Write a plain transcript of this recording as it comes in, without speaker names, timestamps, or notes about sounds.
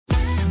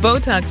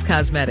Botox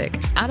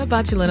Cosmetic, out of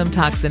botulinum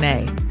toxin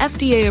A,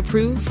 FDA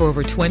approved for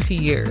over 20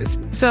 years.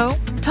 So,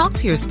 talk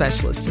to your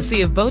specialist to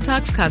see if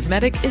Botox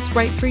Cosmetic is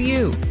right for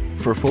you.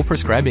 For full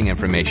prescribing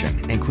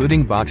information,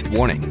 including boxed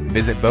warning,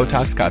 visit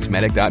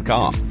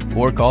BotoxCosmetic.com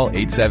or call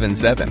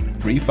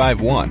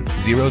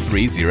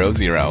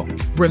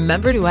 877-351-0300.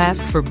 Remember to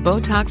ask for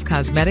Botox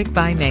Cosmetic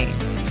by name.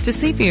 To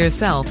see for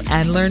yourself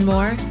and learn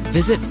more,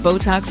 visit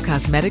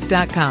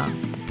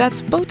BotoxCosmetic.com.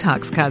 That's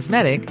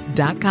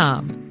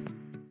BotoxCosmetic.com.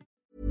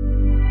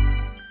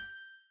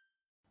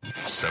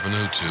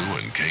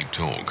 702 and Cape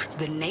Talk.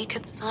 The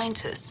Naked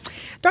Scientist.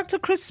 Dr.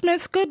 Chris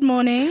Smith, good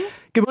morning.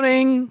 Good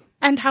morning.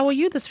 And how are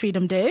you this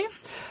Freedom Day?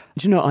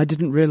 Do you know, I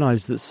didn't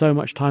realise that so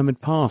much time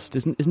had passed.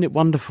 Isn't it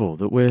wonderful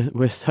that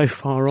we're so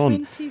far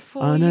on?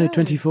 24 I know, years,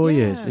 24 yeah.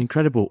 years.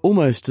 Incredible.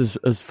 Almost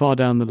as far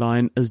down the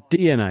line as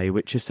DNA,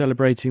 which is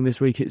celebrating this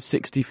week its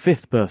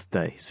 65th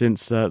birthday,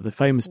 since the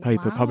famous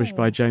paper published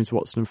by James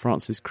Watson and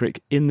Francis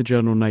Crick in the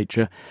journal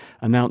Nature,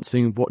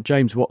 announcing what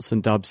James Watson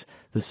dubs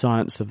the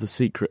science of the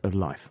secret of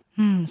life.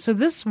 So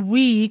this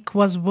week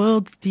was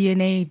World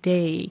DNA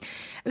Day.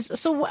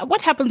 So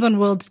what happens on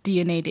World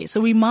DNA Day?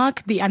 So we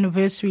mark the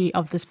anniversary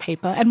of this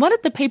paper. And what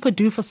did the paper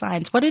do for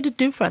science? What did it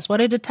do for us? What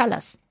did it tell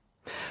us?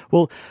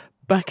 Well,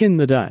 back in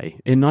the day,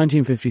 in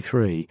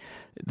 1953,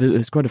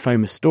 there's quite a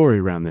famous story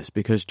around this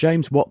because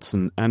James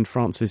Watson and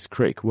Francis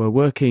Crick were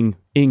working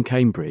in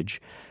Cambridge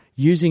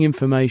using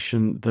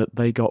information that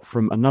they got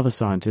from another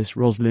scientist,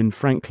 Rosalind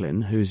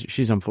Franklin,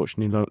 she's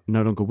unfortunately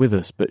no longer with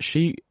us, but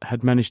she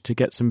had managed to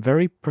get some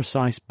very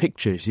precise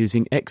pictures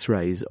using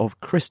X-rays of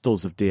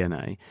crystals of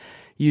DNA.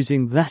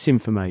 Using that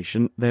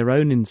information, their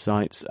own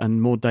insights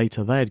and more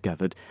data they had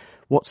gathered,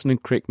 Watson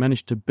and Crick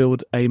managed to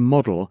build a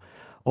model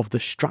of the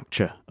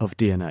structure of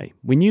DNA.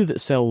 We knew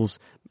that cells,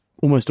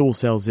 almost all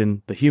cells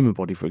in the human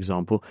body, for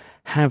example,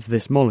 have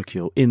this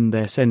molecule in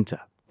their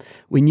centre.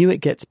 We knew it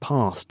gets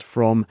passed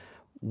from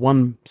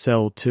one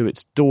cell to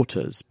its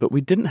daughters, but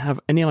we didn't have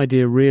any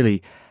idea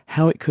really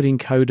how it could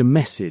encode a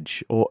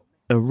message or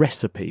a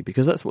recipe,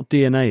 because that's what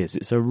DNA is.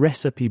 It's a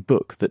recipe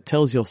book that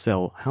tells your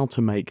cell how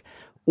to make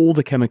all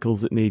the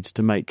chemicals it needs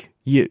to make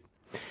you.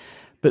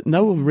 But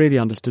no one really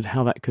understood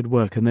how that could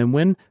work. And then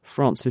when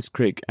Francis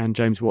Crick and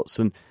James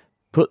Watson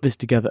put this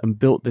together and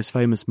built this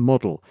famous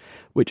model,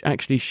 which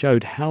actually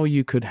showed how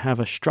you could have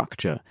a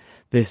structure,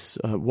 this,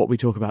 what we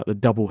talk about, the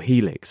double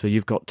helix. So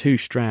you've got two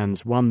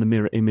strands, one the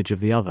mirror image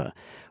of the other,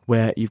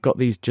 where you've got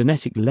these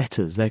genetic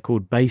letters, they're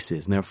called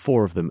bases, and there are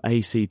 4 of them,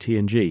 A, C, T,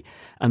 and G,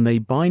 and they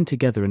bind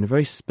together in a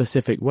very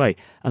specific way,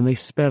 and they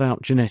spell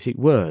out genetic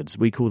words.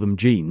 We call them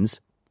genes.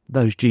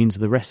 Those genes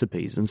are the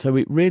recipes. And so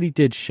it really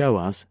did show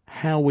us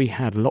how we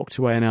had locked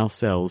away in our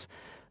cells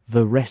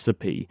the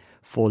recipe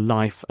for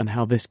life and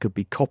how this could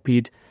be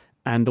copied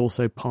and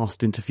also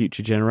passed into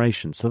future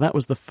generations. So that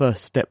was the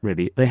first step,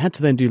 really. They had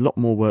to then do a lot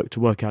more work to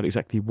work out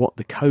exactly what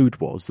the code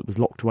was that was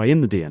locked away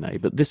in the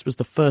DNA, but this was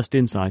the first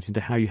insight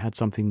into how you had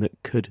something that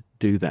could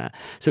do that.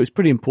 So it's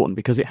pretty important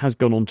because it has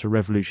gone on to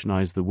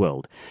revolutionise the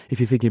world. If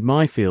you think in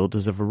my field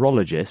as a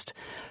virologist,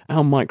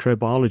 our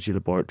microbiology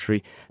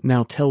laboratory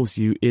now tells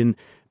you in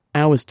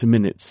hours to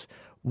minutes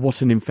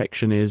what an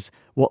infection is,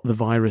 what the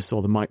virus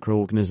or the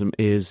microorganism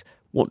is,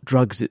 what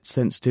drugs it's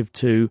sensitive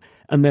to,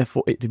 and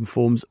therefore it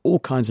informs all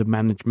kinds of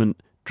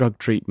management, drug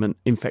treatment,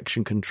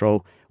 infection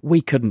control. We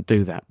couldn't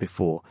do that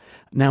before.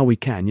 Now we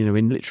can.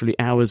 In literally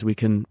hours we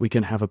can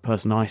have a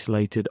person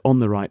isolated on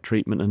the right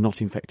treatment and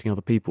not infecting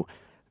other people.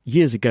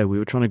 Years ago, we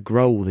were trying to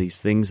grow all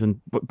these things, and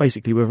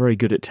basically we're very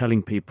good at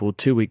telling people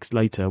 2 weeks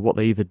later what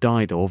they either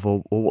died of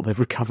or what they've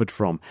recovered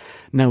from.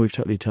 Now we've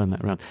totally turned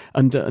that around.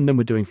 And then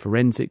we're doing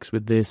forensics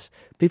with this.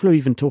 People are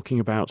even talking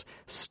about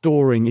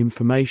storing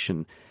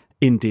information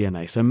in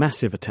DNA. So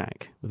Massive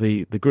Attack,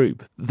 the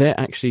group, they're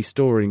actually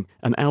storing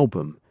an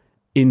album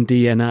in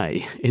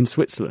DNA in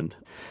Switzerland.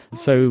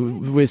 So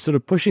we're sort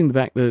of pushing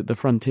back the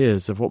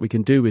frontiers of what we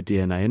can do with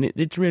DNA, and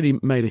it's really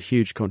made a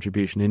huge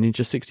contribution. And in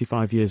just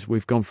 65 years,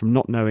 we've gone from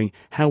not knowing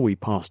how we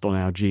passed on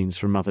our genes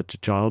from mother to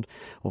child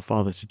or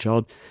father to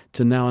child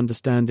to now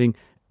understanding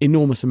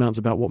enormous amounts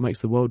about what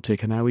makes the world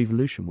tick and how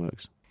evolution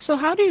works. So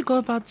how do you go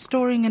about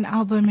storing an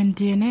album in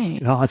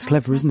DNA? Oh, it's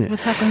clever, isn't it?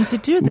 What's going to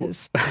do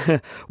this?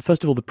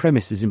 First of all, the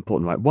premise is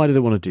important, right? Why do they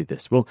want to do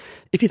this? Well,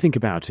 if you think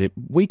about it,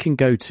 we can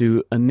go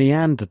to a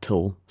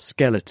Neanderthal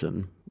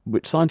skeleton,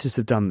 which scientists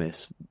have done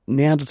this.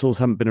 Neanderthals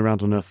haven't been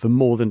around on Earth for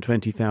more than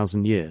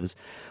 20,000 years.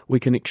 We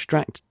can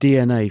extract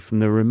DNA from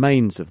the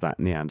remains of that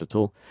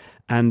Neanderthal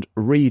and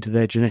read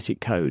their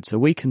genetic code. So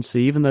we can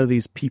see, even though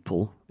these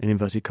people, in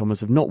inverted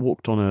commas, have not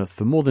walked on Earth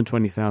for more than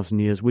 20,000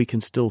 years, we can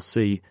still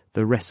see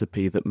the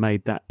recipe that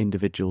made that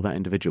individual,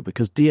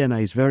 because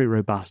DNA is very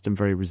robust and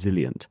very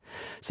resilient.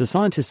 So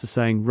scientists are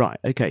saying, right,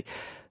 okay,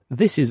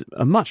 this is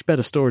a much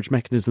better storage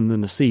mechanism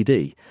than a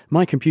CD.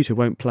 My computer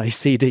won't play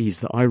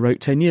CDs that I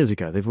wrote 10 years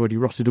ago. They've already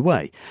rotted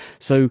away.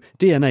 So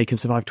DNA can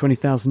survive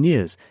 20,000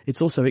 years.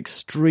 It's also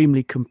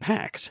extremely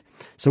compact.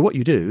 So what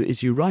you do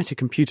is you write a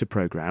computer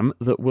program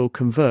that will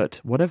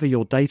convert whatever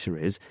your data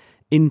is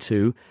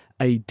into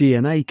a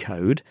DNA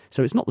code.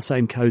 So it's not the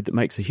same code that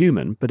makes a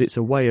human, but it's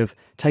a way of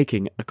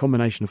taking a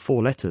combination of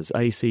 4 letters,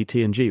 A, C,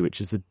 T, and G, which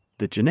is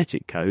the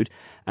genetic code,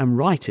 and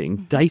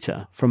writing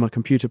data from a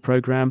computer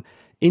program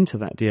into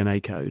that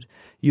DNA code.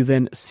 You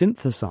then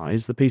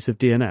synthesize the piece of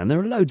DNA, and there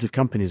are loads of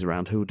companies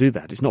around who will do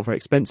that. It's not very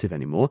expensive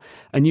anymore.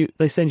 And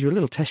they send you a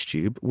little test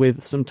tube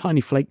with some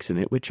tiny flakes in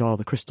it, which are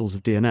the crystals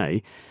of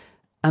DNA,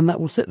 and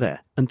that will sit there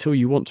until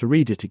you want to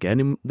read it again.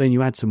 And then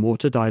you add some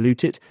water,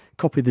 dilute it,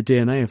 copy the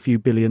DNA a few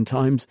billion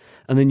times,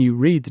 and then you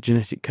read the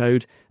genetic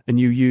code and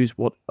you use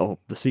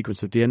the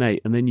sequence of DNA,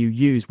 and then you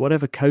use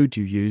whatever code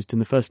you used in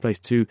the first place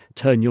to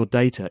turn your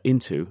data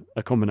into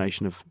a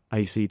combination of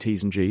A, C,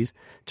 T's and G's,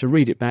 to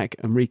read it back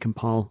and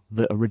recompile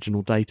the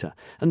original data.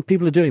 And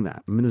people are doing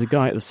that. I mean, there's a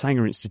guy at the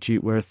Sanger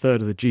Institute where a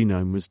third of the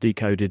genome was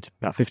decoded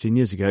about 15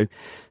 years ago,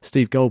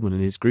 Steve Goldman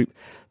and his group.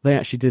 They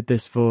actually did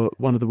this for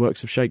one of the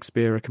works of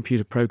Shakespeare, a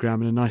computer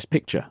program and a nice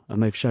picture,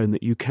 and they've shown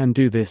that you can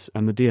do this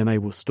and the DNA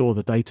will store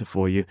the data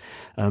for you,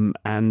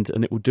 and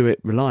it will do it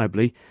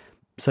reliably.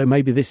 So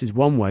maybe this is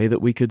one way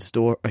that we could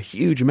store a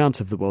huge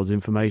amount of the world's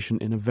information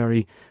in a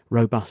very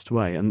robust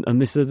way. And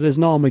there's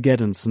an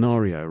Armageddon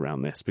scenario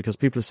around this, because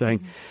people are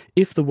saying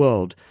if the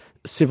world,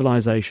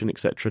 civilization,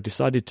 etc.,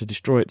 decided to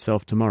destroy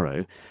itself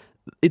tomorrow,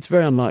 it's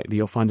very unlikely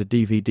you'll find a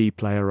DVD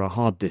player or a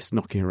hard disk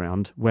knocking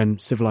around when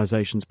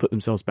civilizations put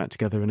themselves back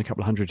together in a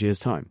couple of 100 years'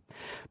 time.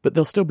 But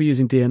they'll still be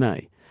using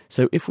DNA.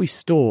 So if we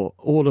store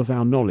all of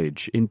our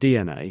knowledge in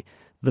DNA,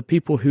 the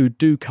people who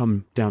do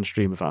come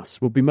downstream of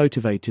us will be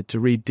motivated to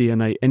read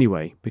DNA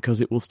anyway,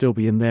 because it will still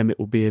be in them, it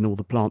will be in all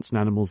the plants and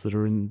animals that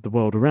are in the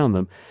world around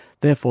them.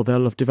 Therefore,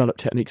 they'll have developed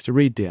techniques to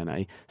read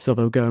DNA, so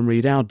they'll go and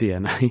read our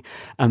DNA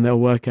and they'll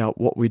work out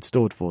what we'd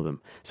stored for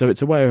them. So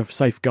it's a way of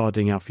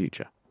safeguarding our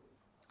future.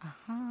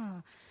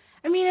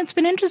 I mean, it's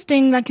been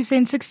interesting. Like you say,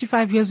 in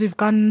 65 years, we've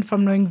gone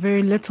from knowing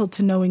very little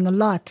to knowing a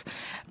lot.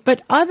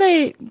 But are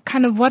they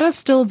what are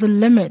still the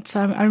limits?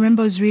 I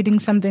remember I was reading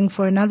something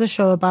for another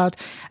show about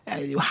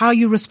how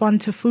you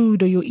respond to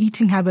food or your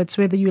eating habits,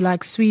 whether you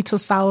like sweet or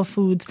sour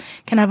foods,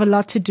 can have a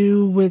lot to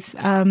do with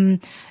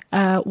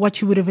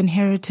what you would have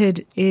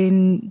inherited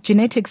in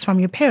genetics from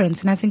your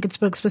parents. And I think it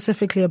spoke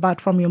specifically about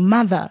from your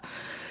mother.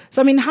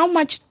 So, I mean, how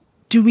much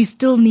do we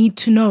still need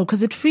to know?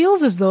 Because it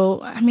feels as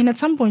though, I mean, at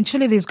some point,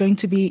 surely there's going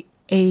to be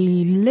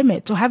a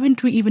limit, or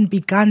haven't we even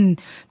begun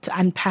to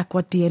unpack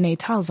what DNA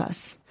tells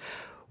us?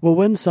 Well,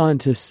 when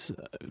scientists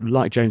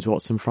like James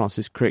Watson,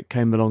 Francis Crick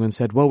came along and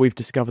said, well, we've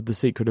discovered the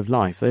secret of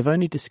life, they've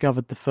only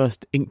discovered the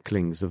first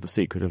inklings of the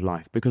secret of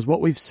life, because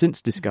what we've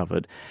since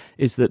discovered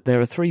is that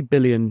there are 3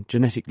 billion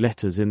genetic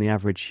letters in the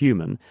average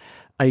human.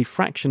 A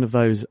fraction of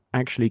those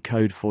actually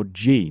code for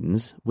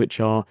genes, which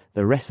are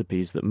the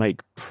recipes that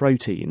make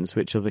proteins,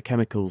 which are the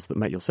chemicals that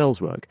make your cells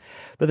work.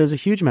 But there's a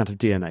huge amount of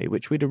DNA,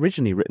 which we'd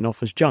originally written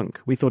off as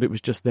junk. We thought it was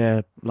just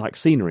there like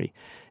scenery.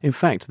 In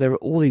fact, there are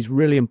all these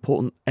really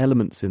important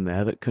elements in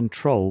there that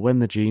control when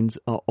the genes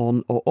are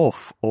on or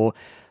off, or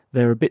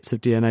there are bits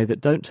of DNA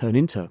that don't turn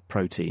into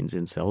proteins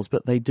in cells,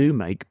 but they do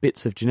make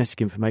bits of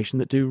genetic information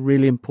that do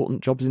really important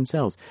jobs in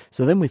cells.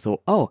 So then we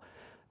thought,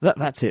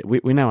 that's it.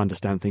 We now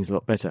understand things a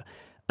lot better.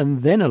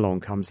 And then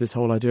along comes this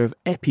whole idea of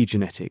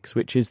epigenetics,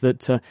 which is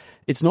that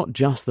it's not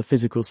just the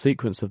physical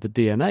sequence of the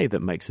DNA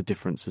that makes a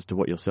difference as to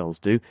what your cells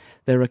do.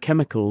 There are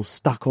chemicals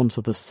stuck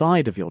onto the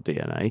side of your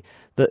DNA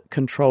that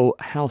control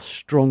how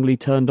strongly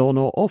turned on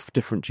or off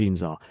different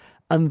genes are.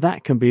 And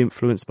that can be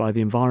influenced by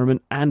the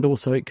environment, and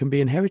also it can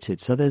be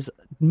inherited. So there's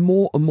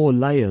more and more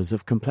layers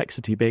of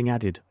complexity being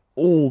added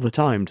all the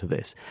time to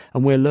this,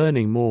 and we're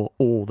learning more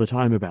all the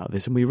time about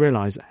this, and we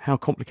realise how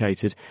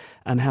complicated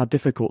and how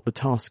difficult the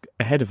task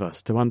ahead of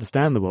us to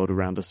understand the world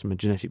around us from a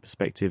genetic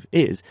perspective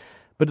is.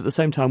 But at the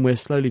same time, we're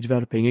slowly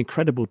developing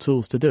incredible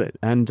tools to do it.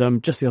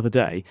 And just the other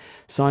day,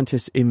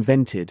 scientists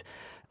invented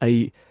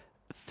a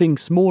thing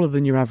smaller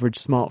than your average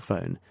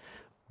smartphone,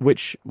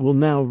 which will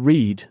now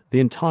read the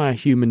entire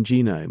human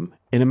genome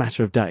in a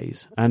matter of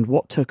days. And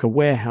what took a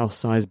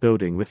warehouse-sized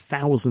building with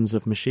thousands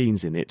of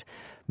machines in it,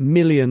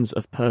 millions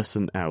of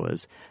person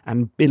hours,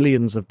 and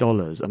billions of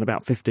dollars, and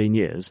about 15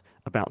 years,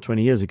 about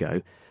 20 years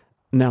ago,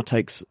 now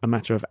takes a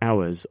matter of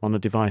hours on a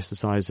device the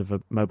size of a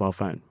mobile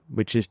phone,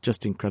 which is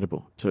just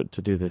incredible to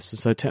do this.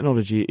 So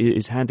technology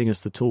is handing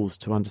us the tools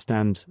to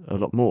understand a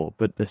lot more,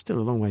 but there's still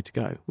a long way to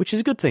go, which is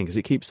a good thing because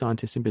it keeps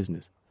scientists in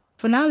business.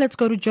 For now, let's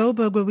go to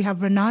Joburg, where we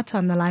have Renata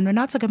on the line.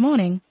 Renata, good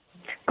morning.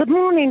 Good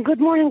morning. Good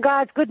morning,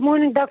 guys. Good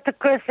morning, Dr.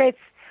 Chris. It's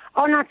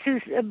honor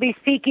to be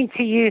speaking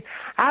to you.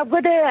 I've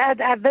got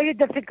a very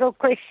difficult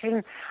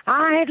question.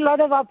 I had a lot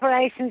of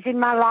operations in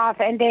my life,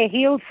 and they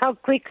healed so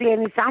quickly,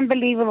 and it's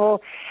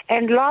unbelievable.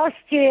 And last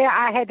year,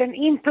 I had an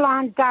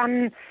implant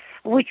done,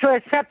 which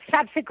was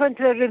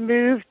subsequently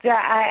removed,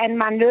 and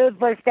my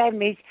nerve was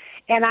damaged,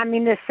 and I'm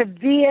in a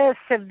severe,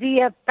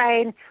 severe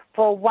pain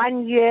for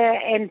 1 year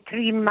and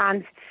 3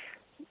 months.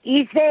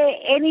 Is there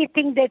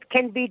anything that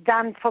can be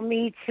done for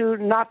me to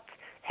not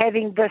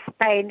having this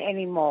pain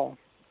anymore?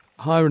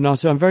 Hi,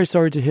 Renata. I'm very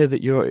sorry to hear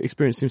that you're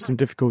experiencing some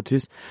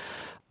difficulties.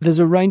 There's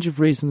a range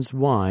of reasons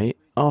why,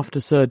 after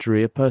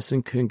surgery, a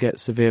person can get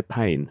severe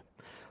pain.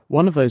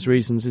 One of those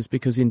reasons is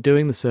because in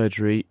doing the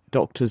surgery,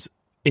 doctors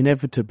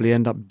inevitably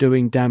end up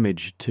doing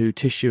damage to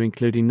tissue,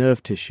 including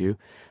nerve tissue,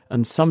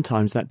 and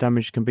sometimes that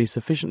damage can be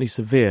sufficiently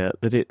severe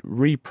that it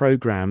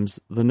reprograms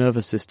the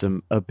nervous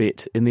system a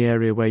bit in the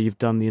area where you've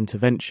done the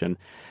intervention,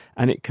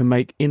 and it can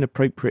make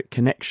inappropriate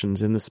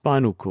connections in the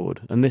spinal cord,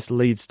 and this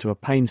leads to a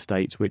pain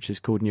state which is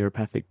called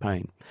neuropathic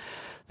pain.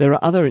 There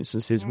are other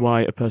instances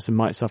why a person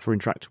might suffer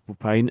intractable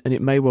pain, and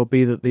it may well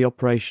be that the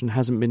operation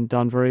hasn't been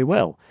done very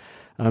well.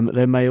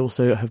 There may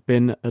also have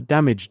been a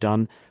damage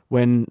done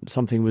when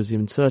something was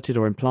inserted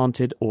or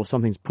implanted, or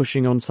something's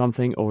pushing on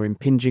something or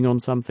impinging on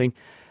something.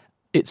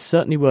 It's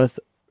certainly worth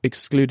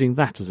excluding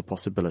that as a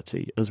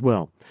possibility as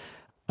well.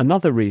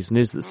 Another reason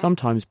is that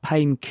sometimes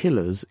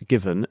painkillers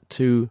given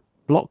to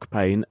block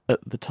pain at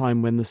the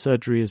time when the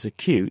surgery is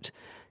acute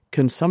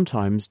can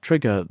sometimes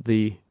trigger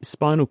the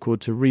spinal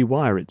cord to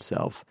rewire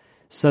itself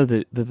so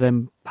that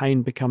then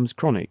pain becomes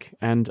chronic,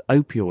 and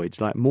opioids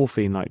like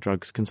morphine-like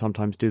drugs can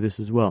sometimes do this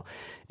as well.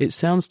 It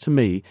sounds to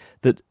me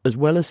that as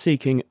well as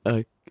seeking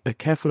a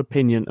careful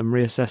opinion and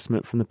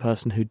reassessment from the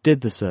person who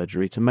did the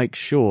surgery to make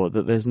sure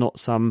that there's not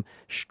some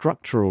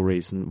structural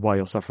reason why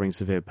you're suffering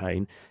severe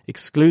pain,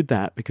 exclude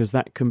that because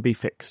that can be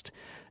fixed.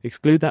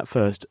 Exclude that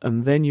first,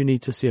 and then you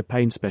need to see a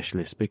pain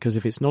specialist, because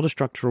if it's not a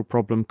structural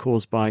problem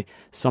caused by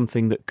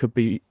something that could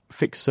be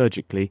fixed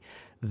surgically,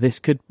 this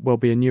could well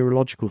be a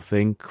neurological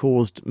thing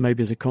caused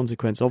maybe as a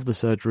consequence of the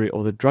surgery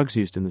or the drugs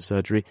used in the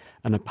surgery,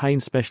 and a pain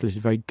specialist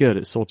is very good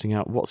at sorting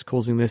out what's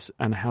causing this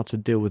and how to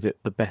deal with it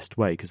the best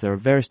way, because there are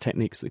various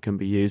techniques that can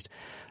be used,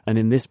 and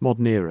in this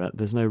modern era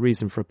there's no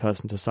reason for a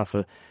person to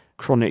suffer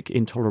chronic,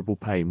 intolerable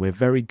pain. We're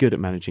very good at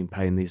managing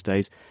pain these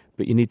days,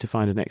 but you need to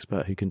find an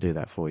expert who can do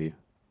that for you.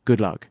 Good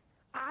luck.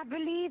 I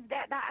believe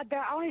that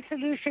the only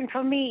solution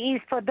for me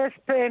is for this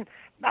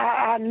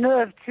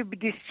nerve to be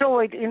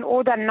destroyed in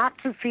order not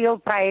to feel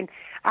pain.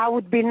 I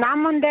would be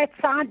numb on that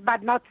side,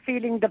 but not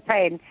feeling the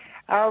pain.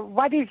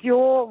 What is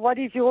your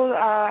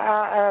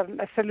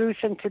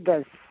solution to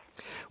this?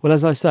 Well,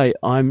 as I say,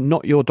 I'm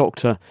not your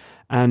doctor,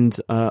 and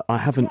I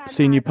haven't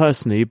seen you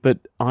personally, but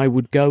I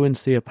would go and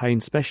see a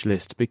pain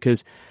specialist,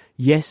 because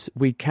yes,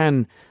 we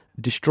can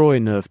destroy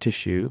nerve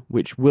tissue,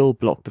 which will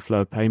block the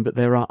flow of pain, but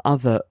there are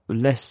other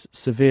less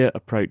severe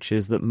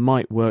approaches that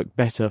might work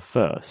better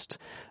first.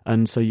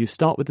 And so you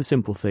start with the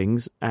simple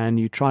things and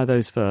you try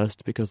those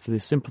first, because the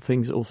simple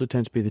things also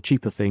tend to be the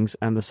cheaper things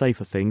and the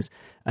safer things,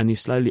 and you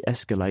slowly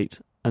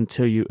escalate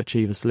until you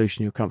achieve a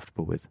solution you're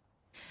comfortable with.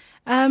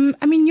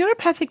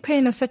 Neuropathic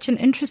pain is such an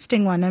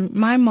interesting one. And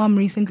my mom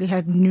recently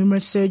had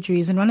numerous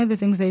surgeries, and one of the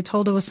things they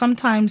told her was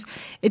sometimes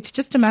it's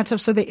just a matter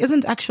of, so there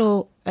isn't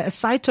a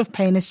site of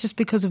pain, it's just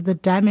because of the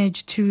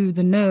damage to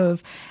the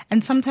nerve.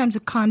 And sometimes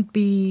it can't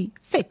be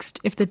fixed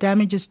if the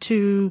damage is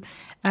too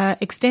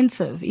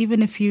extensive.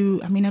 Even if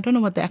I don't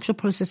know what the actual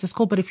process is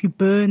called, but if you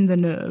burn the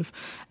nerve,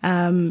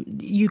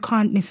 you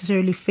can't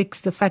necessarily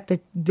fix the fact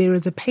that there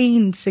is a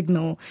pain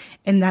signal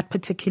in that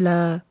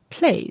particular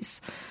place.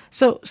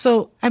 So,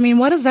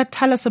 what does that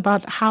tell us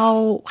about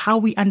how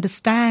we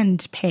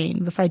understand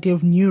pain, this idea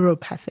of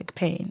neuropathic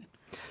pain?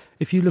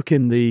 If you look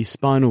in the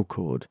spinal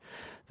cord,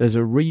 there's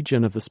a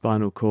region of the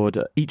spinal cord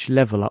at each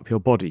level up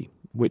your body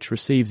which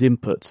receives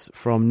inputs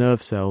from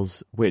nerve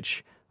cells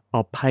which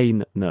are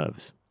pain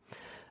nerves.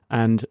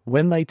 And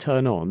when they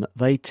turn on,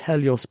 they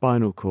tell your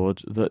spinal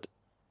cord that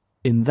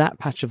in that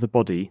patch of the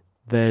body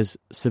there's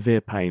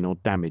severe pain or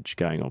damage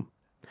going on.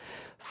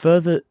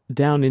 Further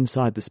down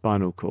inside the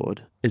spinal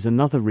cord is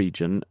another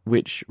region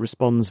which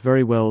responds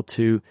very well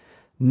to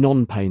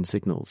non-pain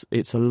signals.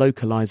 It's a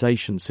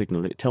localization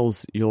signal. It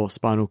tells your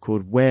spinal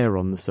cord where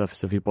on the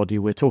surface of your body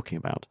we're talking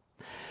about.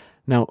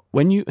 Now,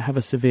 when you have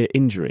a severe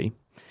injury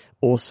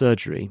or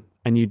surgery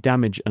and you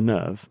damage a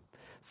nerve,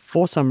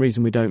 for some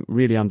reason we don't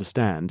really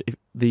understand, if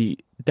the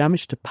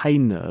damage to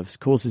pain nerves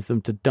causes them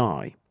to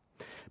die.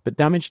 But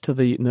damage to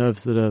the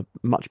nerves that are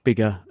much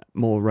bigger,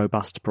 more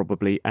robust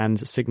probably, and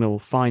signal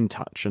fine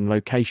touch and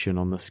location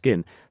on the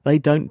skin, they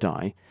don't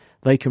die,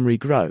 they can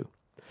regrow.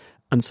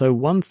 And so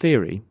one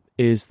theory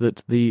is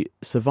that the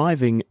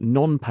surviving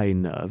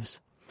non-pain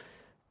nerves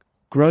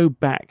grow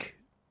back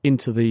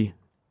into the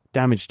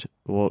damaged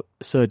or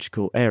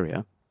surgical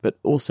area, but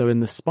also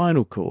in the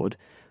spinal cord,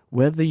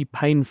 where the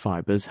pain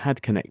fibres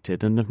had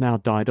connected and have now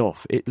died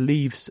off. It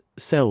leaves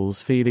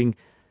cells feeling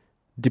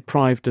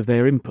deprived of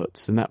their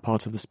inputs in that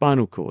part of the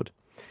spinal cord.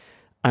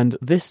 And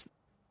this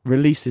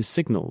releases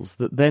signals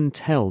that then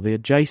tell the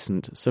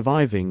adjacent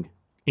surviving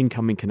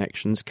incoming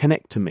connections,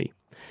 connect to me.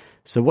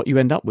 So what you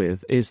end up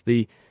with is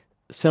the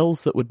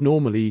cells that would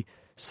normally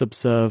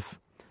subserve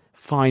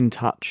fine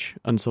touch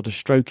and sort of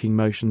stroking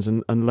motions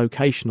and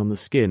location on the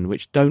skin,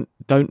 which don't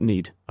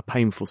need a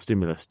painful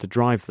stimulus to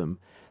drive them,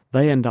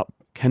 they end up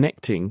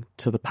connecting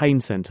to the pain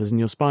centres in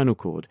your spinal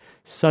cord,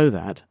 so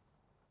that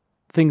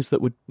things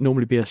that would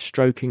normally be a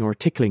stroking or a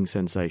tickling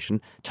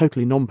sensation,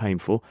 totally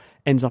non-painful,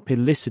 ends up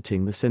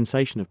eliciting the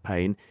sensation of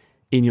pain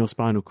in your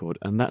spinal cord,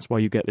 and that's why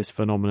you get this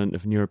phenomenon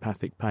of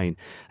neuropathic pain.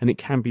 And it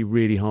can be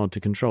really hard to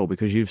control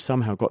because you've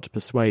somehow got to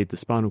persuade the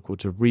spinal cord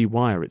to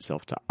rewire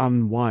itself, to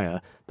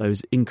unwire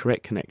those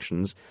incorrect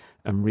connections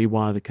and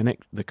rewire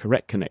the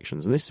correct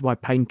connections. And this is why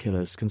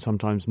painkillers can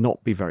sometimes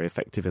not be very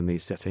effective in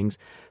these settings,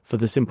 for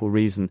the simple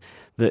reason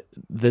that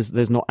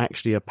there's not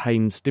actually a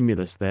pain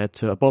stimulus there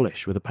to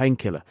abolish with a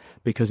painkiller,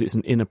 because it's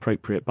an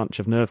inappropriate bunch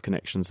of nerve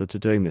connections that are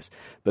doing this.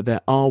 But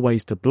there are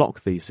ways to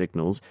block these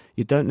signals.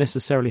 You don't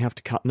necessarily have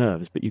to cut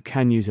nerves, but you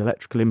can use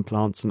electrical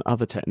implants and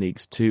other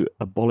techniques to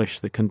abolish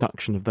the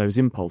conduction of those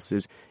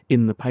impulses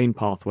in the pain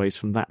pathways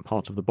from that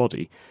part of the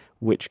body,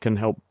 which can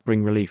help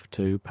bring relief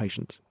to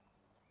patients.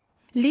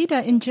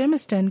 Lida in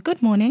Germiston,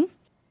 good morning.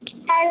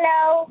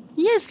 Hello.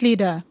 Yes,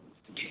 Lida.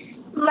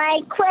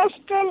 My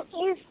question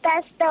is,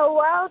 does the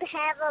world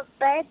have a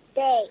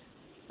birthday?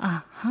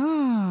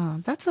 Aha,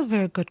 that's a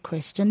very good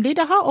question.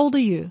 Lida, how old are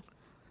you?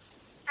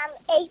 I'm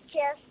 8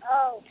 years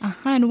old.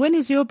 Aha, and when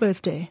is your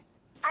birthday?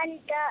 On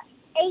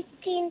the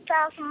 18th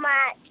of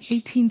March.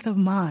 18th of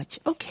March.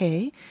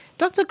 Okay.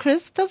 Dr.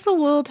 Chris, does the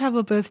world have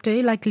a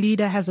birthday like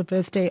Lida has a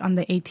birthday on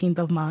the 18th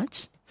of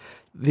March?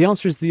 The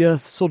answer is the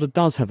Earth sort of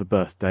does have a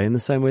birthday in the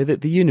same way that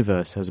the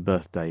universe has a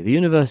birthday. The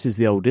universe is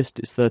the oldest,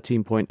 it's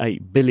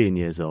 13.8 billion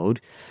years old,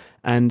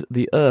 and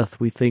the Earth,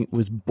 we think,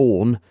 was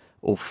born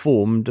or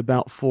formed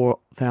about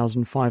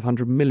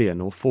 4,500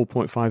 million or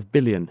 4.5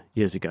 billion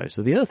years ago.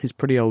 So the Earth is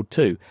pretty old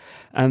too.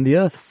 And the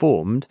Earth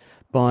formed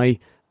by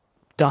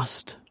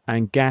dust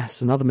and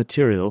gas and other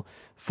material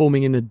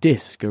forming in a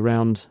disk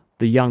around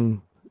the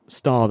young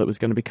star that was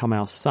going to become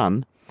our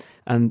sun,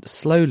 and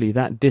slowly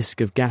that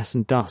disk of gas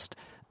and dust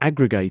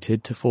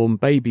aggregated to form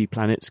baby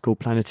planets called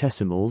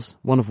planetesimals,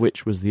 one of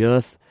which was the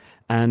Earth,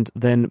 and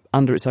then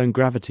under its own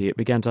gravity it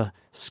began to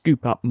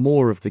scoop up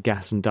more of the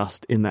gas and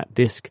dust in that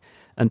disk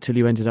until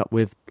you ended up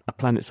with a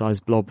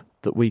planet-sized blob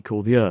that we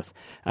call the Earth.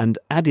 And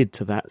added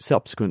to that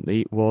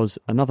subsequently was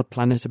another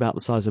planet about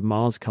the size of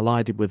Mars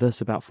collided with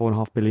us about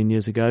 4.5 billion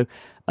years ago,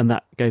 and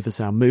that gave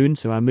us our moon,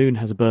 so our moon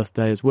has a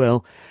birthday as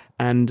well.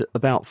 And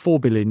about 4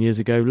 billion years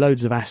ago,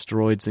 loads of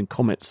asteroids and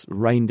comets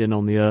rained in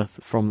on the Earth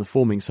from the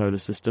forming solar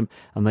system,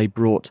 and they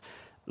brought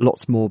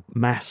lots more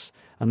mass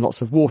and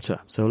lots of water.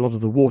 So a lot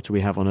of the water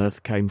we have on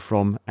Earth came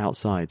from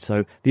outside.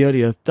 So the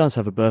early Earth does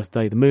have a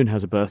birthday, the moon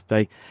has a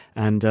birthday,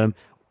 and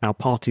our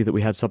party that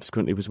we had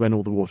subsequently was when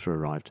all the water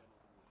arrived.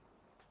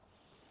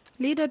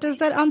 Lida, does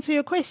that answer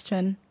your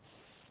question?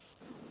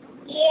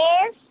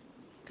 Yes.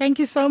 Thank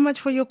you so much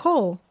for your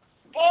call.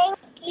 Thank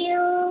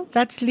you.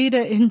 That's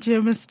Lida in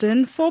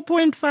Germiston.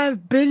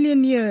 4.5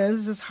 billion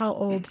years is how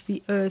old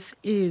the Earth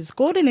is.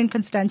 Gordon in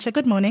Constantia,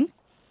 good morning.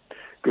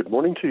 Good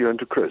morning to you and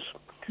to Chris.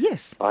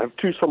 Yes. I have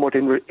two somewhat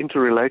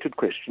interrelated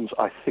questions,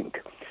 I think.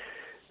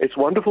 It's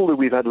wonderful that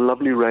we've had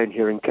lovely rain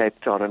here in Cape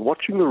Town, and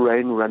watching the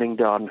rain running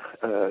down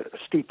a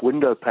steep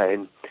window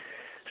pane,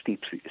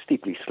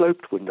 steeply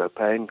sloped window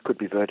pane, could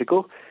be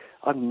vertical,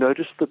 I've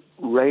noticed that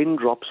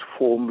raindrops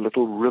form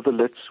little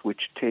rivulets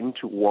which tend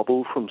to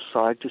wobble from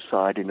side to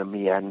side in a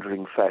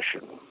meandering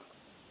fashion.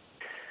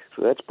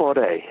 So that's part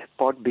A.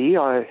 Part B,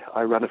 I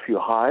run a few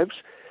hives,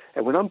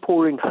 and when I'm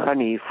pouring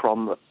honey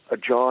from a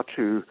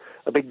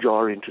big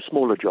jar into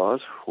smaller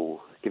jars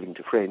for giving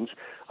to friends,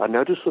 I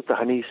notice that the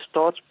honey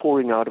starts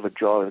pouring out of a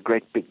jar, a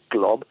great big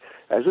glob.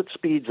 As it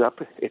speeds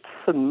up, it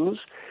thins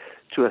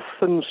to a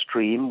thin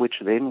stream, which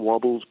then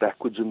wobbles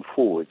backwards and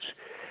forwards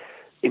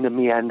in a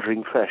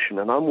meandering fashion.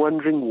 And I'm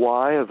wondering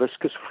why a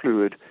viscous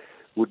fluid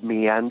would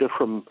meander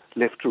from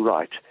left to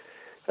right,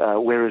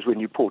 whereas when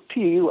you pour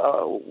tea,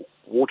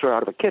 water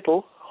out of a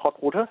kettle,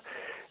 hot water,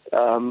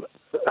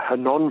 a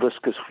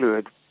non-viscous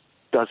fluid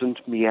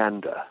doesn't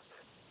meander.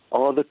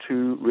 Are the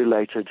two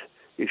related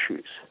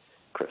issues,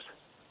 Chris?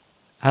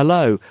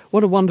 Hello.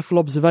 What a wonderful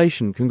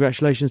observation.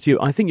 Congratulations to you.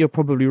 I think you're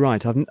probably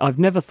right. I've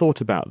never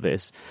thought about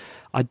this.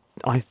 I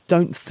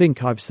don't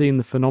think I've seen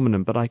the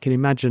phenomenon, but I can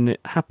imagine it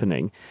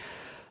happening.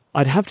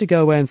 I'd have to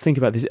go away and think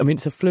about this. I mean,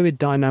 it's a fluid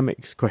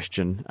dynamics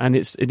question, and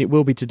it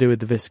will be to do with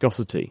the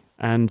viscosity.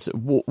 And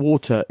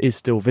water is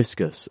still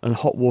viscous, and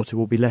hot water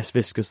will be less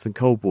viscous than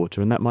cold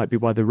water, and that might be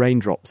why the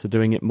raindrops are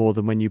doing it more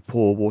than when you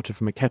pour water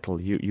from a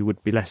kettle. You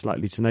would be less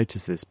likely to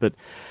notice this. But,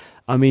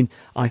 I mean,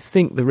 I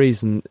think the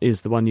reason is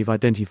the one you've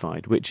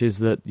identified, which is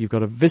that you've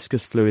got a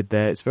viscous fluid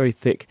there, it's very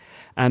thick,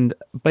 and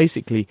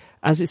basically,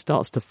 as it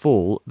starts to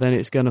fall, then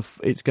it's going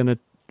to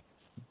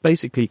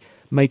basically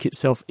make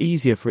itself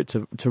easier for it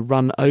to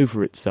run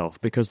over itself,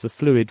 because the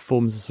fluid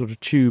forms a sort of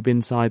tube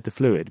inside the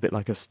fluid, a bit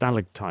like a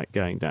stalactite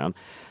going down.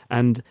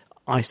 And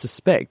I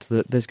suspect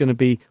that there's going to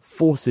be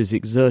forces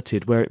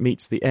exerted where it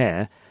meets the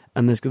air,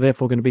 and there's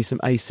therefore going to be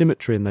some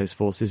asymmetry in those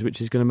forces, which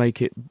is going to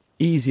make it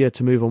easier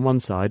to move on one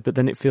side, but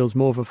then it feels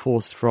more of a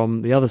force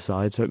from the other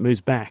side, so it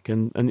moves back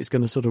and it's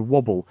going to sort of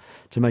wobble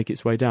to make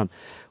its way down.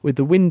 With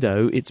the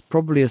window, it's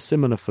probably a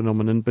similar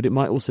phenomenon, but it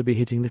might also be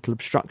hitting little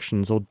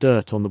obstructions or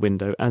dirt on the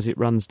window as it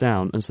runs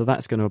down, and so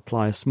that's going to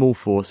apply a small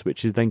force,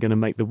 which is then going to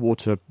make the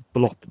water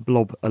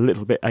blob a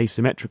little bit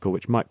asymmetrical,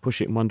 which might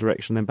push it in one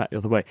direction then back the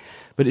other way.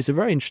 But it's a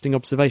very interesting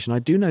observation. I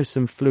do know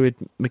some fluid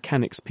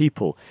mechanics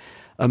people,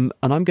 and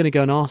I'm going to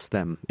go and ask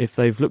them if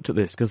they've looked at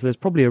this, because there's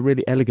probably a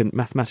really elegant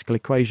mathematical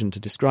equation to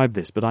describe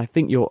this. But I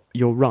think you're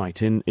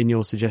right in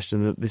your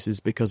suggestion that this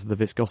is because of the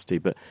viscosity.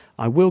 But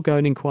I will go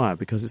and inquire,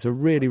 because it's a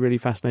really, really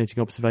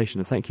fascinating observation,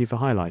 and thank you for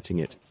highlighting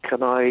it.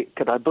 Can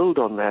I build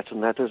on that?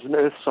 And that, as an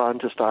earth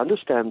scientist, I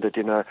understand that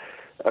in a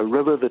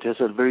river that has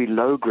a very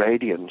low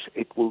gradient,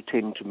 it will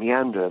tend to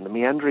meander. And the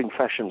meandering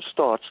fashion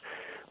starts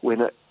when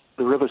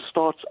the river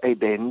starts a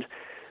bend.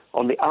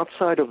 On the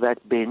outside of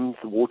that bend,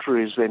 the water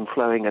is then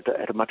flowing at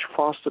a much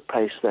faster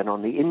pace than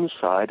on the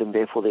inside, and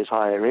therefore there's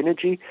higher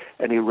energy,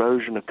 and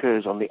erosion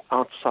occurs on the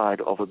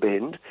outside of a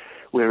bend,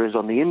 whereas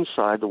on the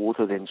inside, the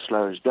water then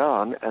slows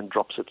down and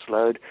drops its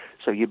load,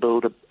 so you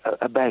build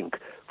a bank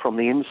from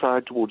the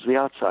inside towards the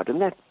outside.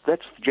 And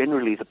that's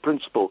generally the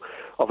principle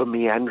of a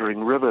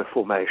meandering river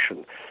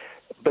formation.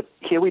 But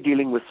here we're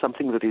dealing with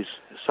something that is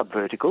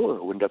subvertical,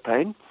 a window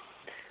pane,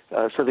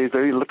 so there's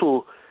very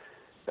little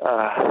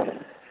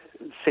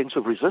sense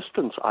of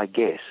resistance, I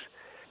guess.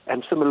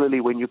 And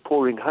similarly, when you're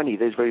pouring honey,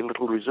 there's very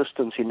little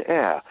resistance in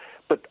air.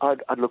 But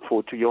I'd look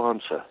forward to your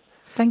answer.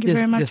 Thank you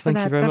very much for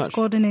that. That's much.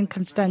 Gordon in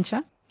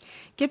Constantia.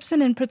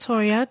 Gibson in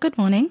Pretoria, good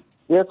morning.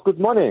 Yes, good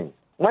morning.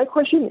 My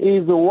question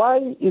is, why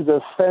is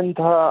the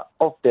center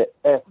of the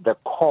Earth, the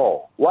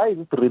core, why is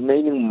it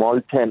remaining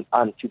molten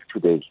until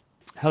today?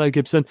 Hello,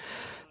 Gibson.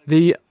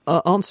 The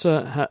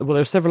answer, well,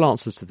 there are several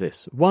answers to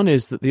this. One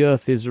is that the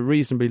Earth is a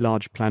reasonably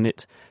large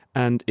planet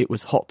and it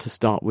was hot to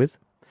start with.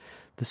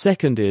 The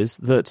second is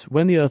that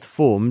when the Earth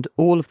formed,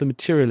 all of the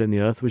material in the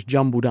Earth was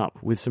jumbled up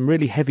with some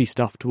really heavy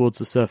stuff towards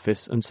the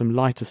surface and some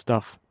lighter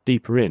stuff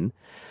deeper in.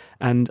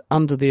 And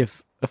under the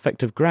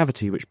effect of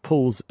gravity, which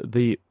pulls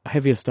the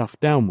heavier stuff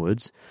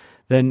downwards,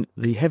 then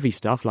the heavy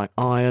stuff, like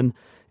iron,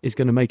 is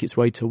going to make its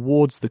way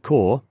towards the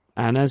core.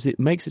 And as it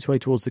makes its way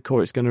towards the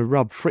core, it's going to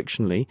rub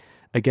frictionally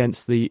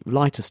against the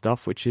lighter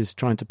stuff, which is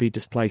trying to be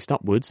displaced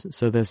upwards.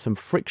 So there's some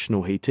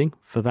frictional heating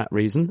for that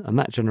reason, and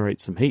that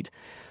generates some heat.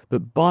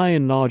 But by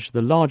and large,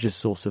 the largest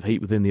source of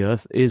heat within the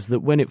Earth is that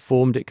when it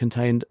formed, it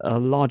contained a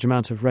large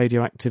amount of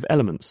radioactive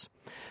elements,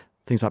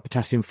 things like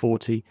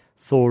potassium-40,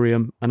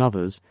 thorium, and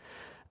others.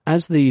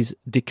 As these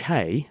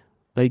decay,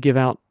 they give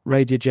out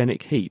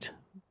radiogenic heat.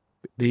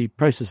 The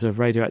process of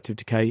radioactive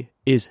decay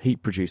is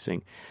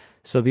heat-producing.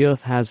 So the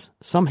Earth has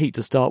some heat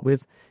to start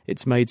with.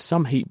 It's made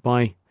some heat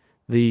by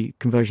the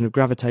conversion of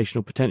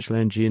gravitational potential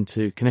energy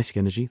into kinetic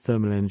energy,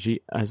 thermal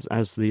energy,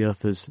 as the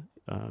Earth has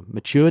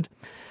matured.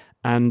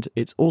 And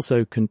it's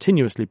also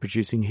continuously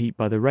producing heat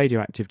by the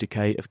radioactive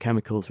decay of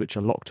chemicals which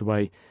are locked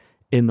away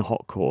in the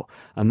hot core.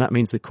 And that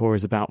means the core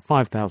is about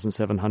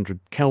 5,700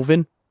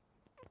 Kelvin,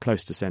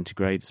 close to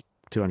centigrade, it's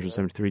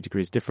 273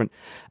 degrees different.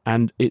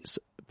 And it's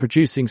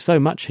producing so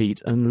much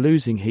heat and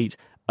losing heat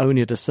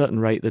only at a certain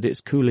rate that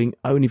it's cooling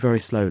only very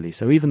slowly.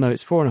 So even though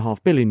it's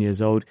 4.5 billion years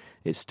old,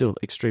 it's still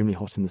extremely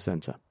hot in the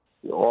centre.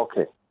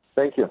 Okay,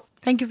 thank you.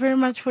 Thank you very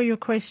much for your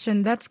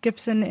question. That's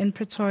Gibson in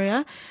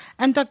Pretoria.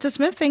 And Dr.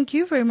 Smith, thank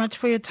you very much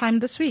for your time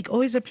this week.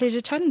 Always a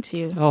pleasure chatting to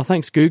you. Oh,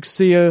 thanks, Googs.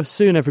 See you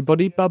soon,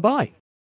 everybody. Bye-bye.